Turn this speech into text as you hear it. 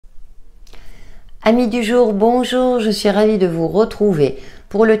Amis du jour, bonjour, je suis ravie de vous retrouver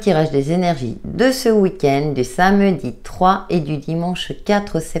pour le tirage des énergies de ce week-end du samedi 3 et du dimanche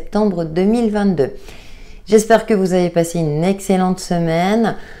 4 septembre 2022. J'espère que vous avez passé une excellente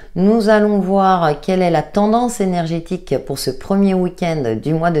semaine. Nous allons voir quelle est la tendance énergétique pour ce premier week-end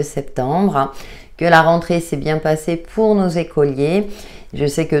du mois de septembre, que la rentrée s'est bien passée pour nos écoliers. Je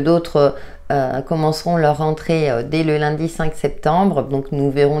sais que d'autres commenceront leur rentrée dès le lundi 5 septembre. Donc nous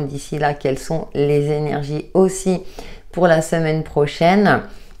verrons d'ici là quelles sont les énergies aussi pour la semaine prochaine,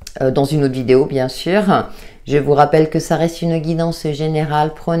 dans une autre vidéo bien sûr. Je vous rappelle que ça reste une guidance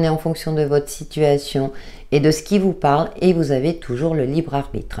générale. Prenez en fonction de votre situation et de ce qui vous parle et vous avez toujours le libre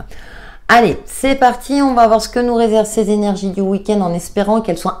arbitre. Allez, c'est parti, on va voir ce que nous réservent ces énergies du week-end en espérant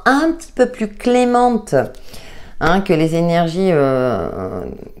qu'elles soient un petit peu plus clémentes que les énergies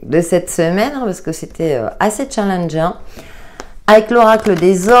de cette semaine, parce que c'était assez challengeant. Avec l'oracle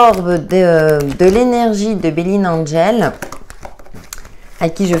des orbes de l'énergie de Béline Angel, à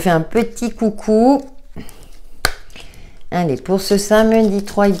qui je fais un petit coucou. Allez, pour ce samedi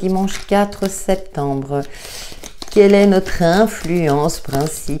 3 et dimanche 4 septembre, quelle est notre influence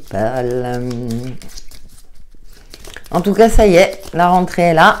principale? En tout cas, ça y est, la rentrée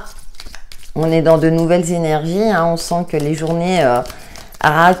est là. On est dans de nouvelles énergies. On sent que les journées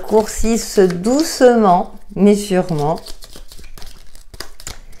raccourcissent doucement, mais sûrement.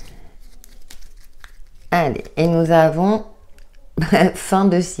 Allez, et nous avons fin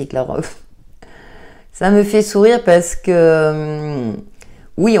de cycle. Alors, ça me fait sourire parce que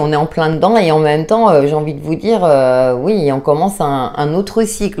oui, on est en plein dedans et en même temps, j'ai envie de vous dire, oui, on commence un autre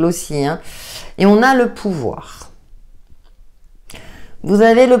cycle aussi. Et on a le pouvoir. Vous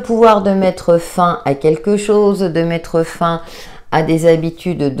avez le pouvoir de mettre fin à quelque chose, de mettre fin à des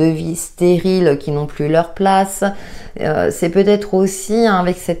habitudes de vie stériles qui n'ont plus leur place. C'est peut-être aussi,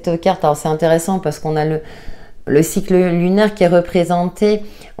 avec cette carte, alors c'est intéressant parce qu'on a le cycle lunaire qui est représenté.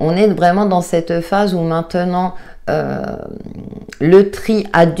 On est vraiment dans cette phase où maintenant le tri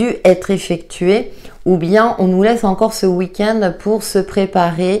a dû être effectué, ou bien on nous laisse encore ce week-end pour se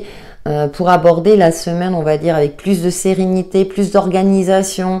préparer, pour aborder la semaine, on va dire, avec plus de sérénité, plus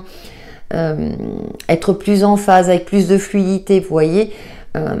d'organisation, être plus en phase, avec plus de fluidité, vous voyez.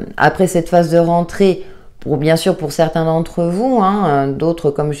 Après cette phase de rentrée, bien sûr pour certains d'entre vous,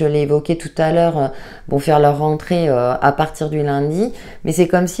 d'autres, comme je l'ai évoqué tout à l'heure, vont faire leur rentrée à partir du lundi, mais c'est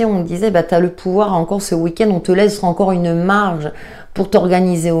comme si on disait, tu as le pouvoir encore ce week-end, on te laisse encore une marge pour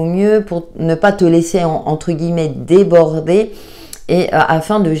t'organiser au mieux, pour ne pas te laisser, entre guillemets, déborder, et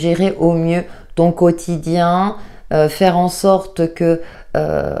afin de gérer au mieux ton quotidien, faire en sorte que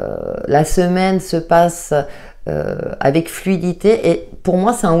la semaine se passe avec fluidité. Et pour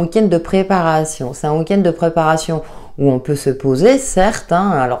moi, c'est un week-end de préparation. C'est un week-end de préparation où on peut se poser, certes,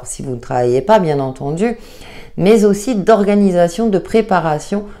 alors si vous ne travaillez pas, bien entendu, mais aussi d'organisation, de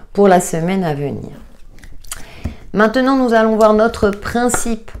préparation pour la semaine à venir. Maintenant, nous allons voir notre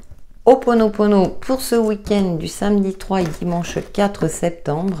principe Ho'oponopono pour ce week-end du samedi 3 et dimanche 4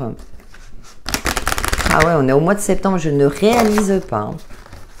 septembre. Ah ouais, on est au mois de septembre, je ne réalise pas.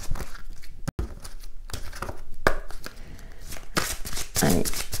 Allez.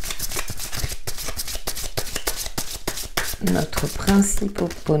 Notre principe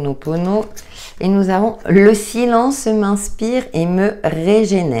Ho'oponopono. Et nous avons le silence m'inspire et me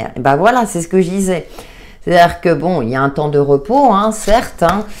régénère. Et ben voilà, c'est ce que je disais. C'est-à-dire que bon, il y a un temps de repos, certes,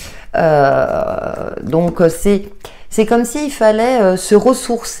 donc c'est comme s'il fallait se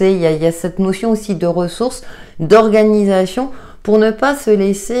ressourcer. Il y a cette notion aussi de ressources, d'organisation, pour ne pas se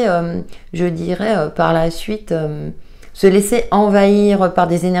laisser, je dirais, par la suite, se laisser envahir par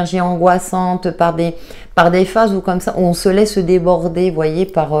des énergies angoissantes, par des phases où comme ça, où on se laisse déborder, vous voyez,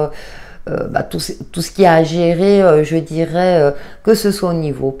 par tout ce qui a à gérer, je dirais, que ce soit au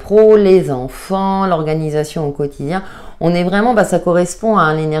niveau pro, les enfants, l'organisation au quotidien. On est vraiment, ça correspond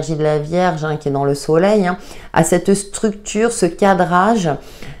à l'énergie de la Vierge qui est dans le soleil, à cette structure, ce cadrage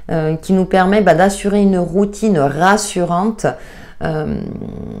qui nous permet d'assurer une routine rassurante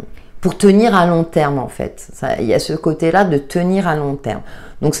pour tenir à long terme en fait. Il y a ce côté-là de tenir à long terme.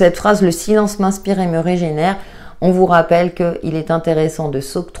 Donc cette phrase, le silence m'inspire et me régénère, on vous rappelle qu'il est intéressant de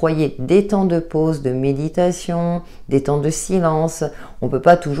s'octroyer des temps de pause, de méditation, des temps de silence. On ne peut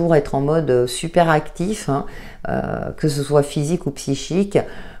pas toujours être en mode super actif, que ce soit physique ou psychique,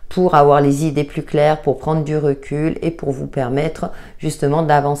 pour avoir les idées plus claires, pour prendre du recul et pour vous permettre justement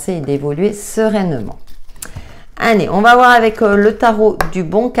d'avancer et d'évoluer sereinement. Allez, on va voir avec le tarot du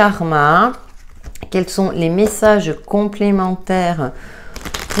bon karma, quels sont les messages complémentaires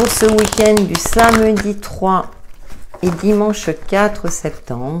pour ce week-end du samedi 3 et dimanche 4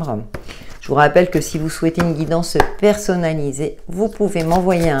 septembre. Je vous rappelle que si vous souhaitez une guidance personnalisée, vous pouvez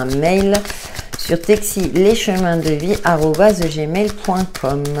m'envoyer un mail sur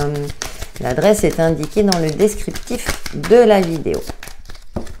texieetlescheminsdevies@gmail.com. L'adresse est indiquée dans le descriptif de la vidéo.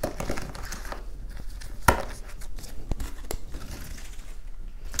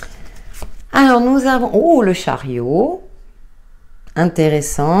 Alors, nous avons... Oh, le chariot.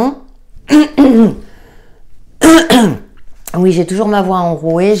 Intéressant. Oui, j'ai toujours ma voix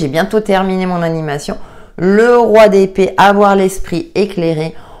enrouée. J'ai bientôt terminé mon animation. Le roi d'épée, avoir l'esprit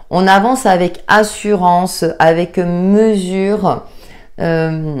éclairé. On avance avec assurance, avec mesure,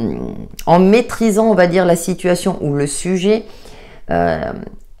 en maîtrisant, on va dire, la situation ou le sujet.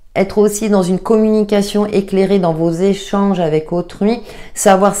 Être aussi dans une communication éclairée dans vos échanges avec autrui,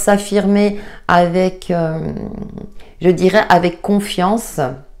 savoir s'affirmer avec, je dirais, avec confiance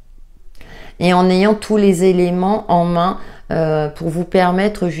et en ayant tous les éléments en main pour vous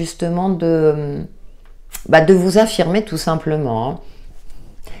permettre justement de vous affirmer tout simplement.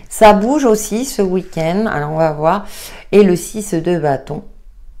 Ça bouge aussi ce week-end, alors on va voir. Et le 6 de bâton.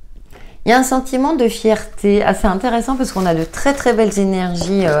 Il y a un sentiment de fierté assez intéressant parce qu'on a de très très belles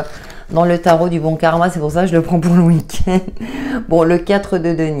énergies dans le tarot du bon karma. C'est pour ça que je le prends pour le week-end. Bon, le 4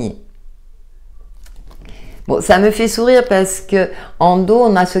 de denier. Bon, ça me fait sourire parce que en dos,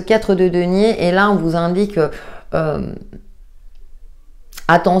 on a ce 4 de denier et là, on vous indique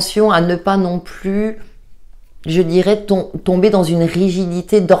attention à ne pas non plus, je dirais, tomber dans une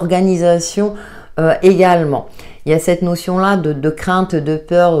rigidité d'organisation également. Il y a cette notion-là de crainte, de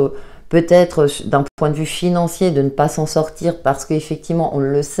peur, peut-être d'un point de vue financier de ne pas s'en sortir parce qu'effectivement, on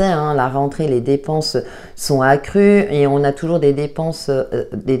le sait, hein, la rentrée, les dépenses sont accrues et on a toujours des dépenses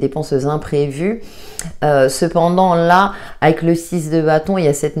imprévues. Cependant, là, avec le 6 de bâton, il y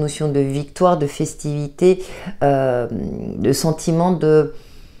a cette notion de victoire, de festivité, de sentiment de...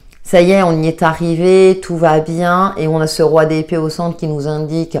 Ça y est, on y est arrivé, tout va bien et on a ce roi d'épée au centre qui nous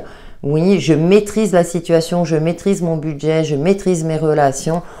indique... Oui, je maîtrise la situation, je maîtrise mon budget, je maîtrise mes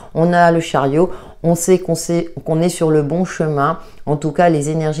relations. On a le chariot, on sait qu'on est sur le bon chemin. En tout cas, les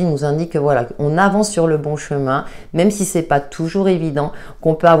énergies nous indiquent que voilà, on avance sur le bon chemin, même si c'est pas toujours évident,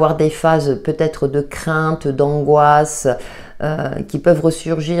 qu'on peut avoir des phases peut-être de crainte, d'angoisse, qui peuvent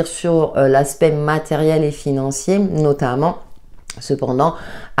ressurgir sur l'aspect matériel et financier, notamment. Cependant,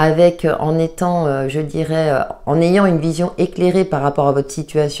 en étant, je dirais, en ayant une vision éclairée par rapport à votre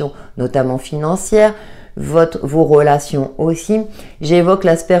situation, notamment financière, vos relations aussi. J'évoque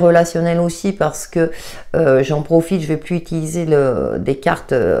l'aspect relationnel aussi parce que j'en profite, je ne vais plus utiliser des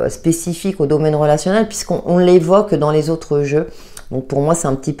cartes spécifiques au domaine relationnel puisqu'on l'évoque dans les autres jeux. Donc pour moi, c'est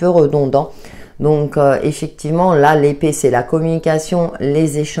un petit peu redondant. Donc effectivement, là, l'épée, c'est la communication,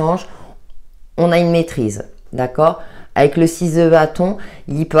 les échanges. On a une maîtrise, d'accord ? Avec le 6 de bâton,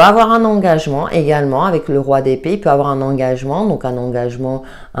 il peut avoir un engagement également avec le roi d'épée. Il peut avoir un engagement, donc un engagement,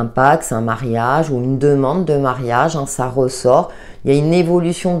 un pax, un mariage ou une demande de mariage, hein, ça ressort. Il y a une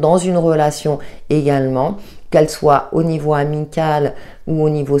évolution dans une relation également, qu'elle soit au niveau amical ou au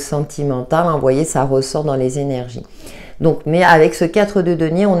niveau sentimental. Hein, vous voyez, ça ressort dans les énergies. Donc, mais avec ce 4 de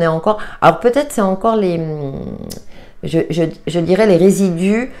denier, on est encore... Alors peut-être c'est encore les... Je dirais les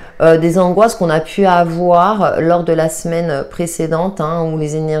résidus des angoisses qu'on a pu avoir lors de la semaine précédente, hein, où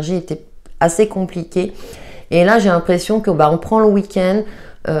les énergies étaient assez compliquées. Et là, j'ai l'impression que on prend le week-end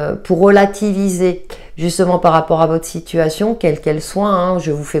pour relativiser justement par rapport à votre situation, quelle qu'elle soit. Hein,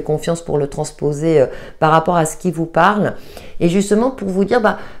 je vous fais confiance pour le transposer par rapport à ce qui vous parle. Et justement pour vous dire,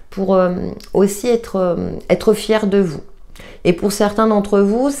 pour aussi être fier de vous. Et pour certains d'entre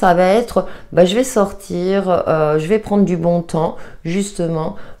vous, ça va être, je vais sortir, je vais prendre du bon temps,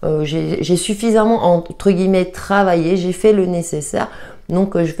 justement, j'ai suffisamment, entre guillemets, travaillé, j'ai fait le nécessaire,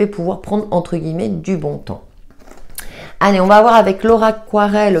 donc je vais pouvoir prendre, entre guillemets, du bon temps. Allez, on va voir avec l'oracle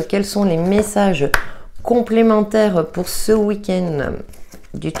aquarelle quels sont les messages complémentaires pour ce week-end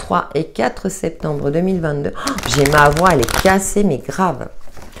du 3 et 4 septembre 2022. Oh, j'ai ma voix, elle est cassée, mais grave.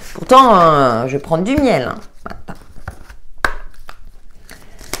 Pourtant, je prends du miel. Hein. Voilà.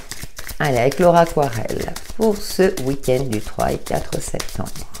 Allez, avec l'oracle aquarelle pour ce week-end du 3 et 4 septembre.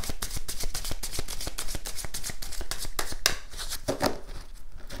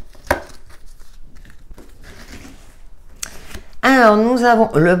 Alors, nous avons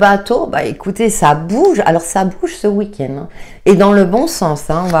le bateau. Écoutez, ça bouge. Alors, ça bouge ce week-end. Hein. Et dans le bon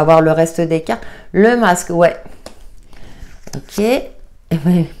sens. Hein. On va voir le reste des cartes. Le masque, ouais. Ok.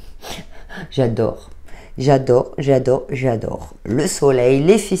 J'adore. J'adore, j'adore, j'adore. Le soleil,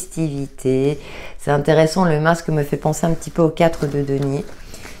 les festivités. C'est intéressant, le masque me fait penser un petit peu au 4 de denier.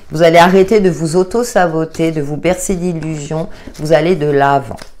 Vous allez arrêter de vous auto-saboter, de vous bercer d'illusions. Vous allez de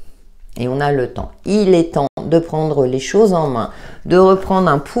l'avant. Et on a le temps. Il est temps de prendre les choses en main, de reprendre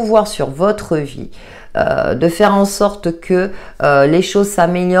un pouvoir sur votre vie, de faire en sorte que les choses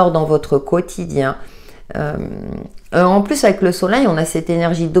s'améliorent dans votre quotidien. En plus, avec le soleil, on a cette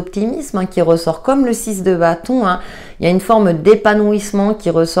énergie d'optimisme hein, qui ressort comme le 6 de bâton. Hein. Il y a une forme d'épanouissement qui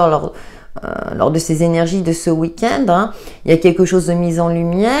ressort lors de ces énergies de ce week-end. Hein. Il y a quelque chose de mis en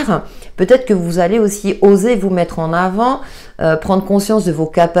lumière. Peut-être que vous allez aussi oser vous mettre en avant, prendre conscience de vos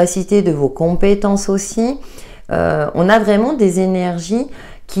capacités, de vos compétences aussi. On a vraiment des énergies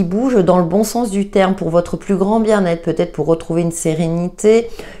qui bougent dans le bon sens du terme pour votre plus grand bien-être, peut-être pour retrouver une sérénité,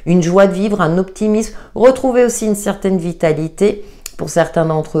 une joie de vivre, un optimisme, retrouver aussi une certaine vitalité pour certains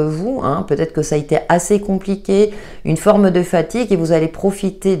d'entre vous. Hein, peut-être que ça a été assez compliqué, une forme de fatigue et vous allez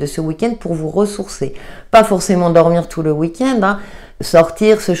profiter de ce week-end pour vous ressourcer. Pas forcément dormir tout le week-end, hein,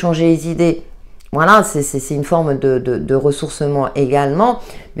 sortir, se changer les idées. Voilà, c'est une forme de ressourcement également,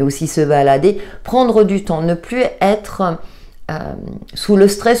 mais aussi se balader, prendre du temps, ne plus être sous le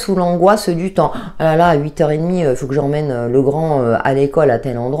stress, sous l'angoisse du temps. Ah là là, à 8h30, il faut que j'emmène le grand à l'école à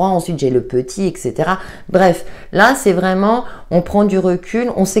tel endroit, ensuite j'ai le petit, etc. Bref, là c'est vraiment, on prend du recul,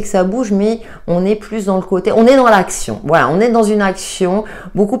 on sait que ça bouge, mais on est plus dans le côté, on est dans l'action. Voilà, on est dans une action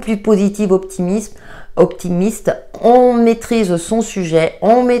beaucoup plus positive, optimiste, on maîtrise son sujet,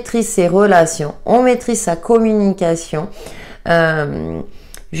 on maîtrise ses relations, on maîtrise sa communication,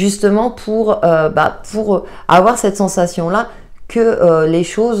 justement pour avoir cette sensation-là que les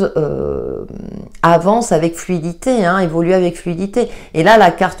choses avancent avec fluidité, hein, évoluent avec fluidité. Et là, la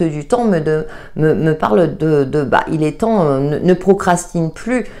carte du temps me parle il est temps, ne procrastine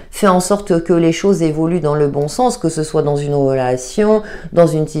plus, fais en sorte que les choses évoluent dans le bon sens, que ce soit dans une relation, dans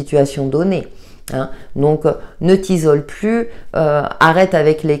une situation donnée. Hein. Donc, ne t'isole plus, arrête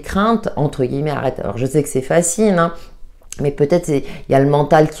avec les craintes, entre guillemets, arrête. Alors, je sais que c'est facile, hein, mais peut-être il y a le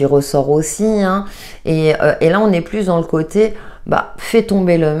mental qui ressort aussi. Hein, et là, on est plus dans le côté, fais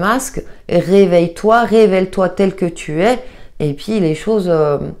tomber le masque, réveille-toi tel que tu es, et puis les choses...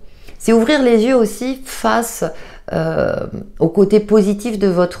 c'est ouvrir les yeux aussi face au côté positif de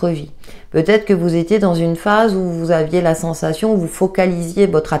votre vie. Peut-être que vous étiez dans une phase où vous aviez la sensation, où vous focalisiez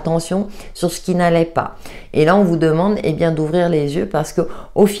votre attention sur ce qui n'allait pas. Et là, on vous demande d'ouvrir les yeux parce que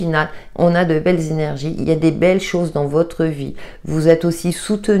au final, on a de belles énergies. Il y a des belles choses dans votre vie. Vous êtes aussi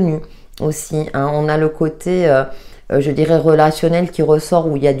soutenu aussi. Hein. On a le côté, je dirais, relationnel qui ressort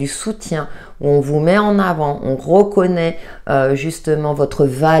où il y a du soutien, où on vous met en avant, on reconnaît justement votre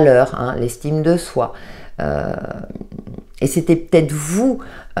valeur, hein, l'estime de soi. Et c'était peut-être vous,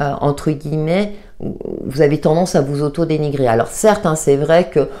 entre guillemets, vous avez tendance à vous auto-dénigrer. Alors certes, hein, c'est vrai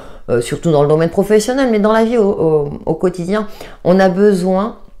que, surtout dans le domaine professionnel, mais dans la vie au quotidien, on a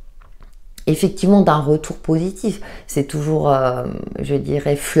besoin effectivement d'un retour positif. C'est toujours, je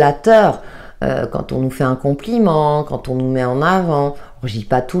dirais, flatteur quand on nous fait un compliment, quand on nous met en avant. Je dis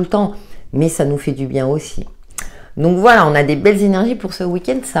pas tout le temps, mais ça nous fait du bien aussi. Donc voilà, on a des belles énergies pour ce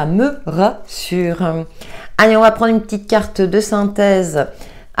week-end, ça me rassure. Allez, on va prendre une petite carte de synthèse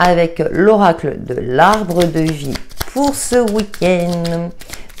avec l'oracle de l'arbre de vie pour ce week-end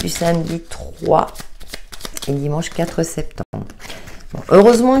du samedi 3 et dimanche 4 septembre. Bon,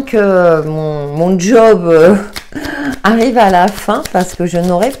 heureusement que mon job arrive à la fin parce que je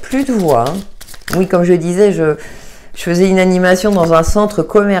n'aurai plus de voix. Hein. Oui, comme je disais, je faisais une animation dans un centre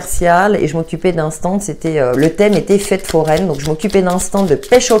commercial et je m'occupais d'un stand. Le thème était fête foraine, donc je m'occupais d'un stand de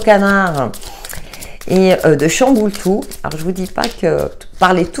pêche au canard et de chamboule-tout. Alors je vous dis pas que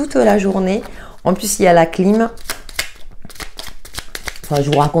parler toute la journée. En plus il y a la clim. Enfin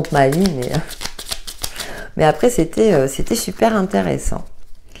je vous raconte ma vie, mais après c'était super intéressant.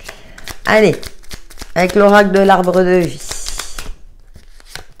 Allez, avec l'oracle de l'arbre de vie.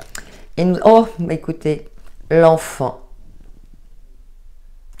 Et nous, écoutez. L'enfant,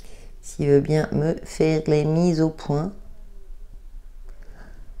 s'il veut bien me faire les mises au point.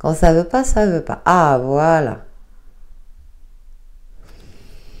 Quand ça veut pas, ça veut pas. Ah, voilà.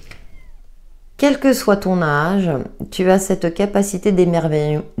 Quel que soit ton âge, tu as cette capacité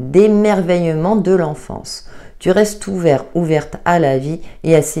d'émerveillement de l'enfance. Tu restes ouverte à la vie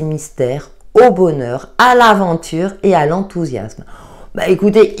et à ses mystères, au bonheur, à l'aventure et à l'enthousiasme.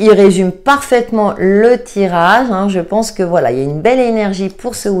 Écoutez, il résume parfaitement le tirage. Hein. Je pense que voilà, il y a une belle énergie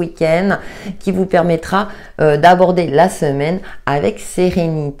pour ce week-end qui vous permettra d'aborder la semaine avec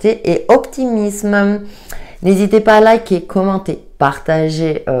sérénité et optimisme. N'hésitez pas à liker, commenter,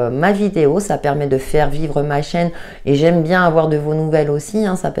 partager ma vidéo. Ça permet de faire vivre ma chaîne et j'aime bien avoir de vos nouvelles aussi.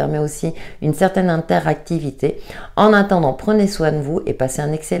 Hein. Ça permet aussi une certaine interactivité. En attendant, prenez soin de vous et passez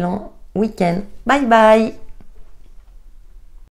un excellent week-end. Bye bye!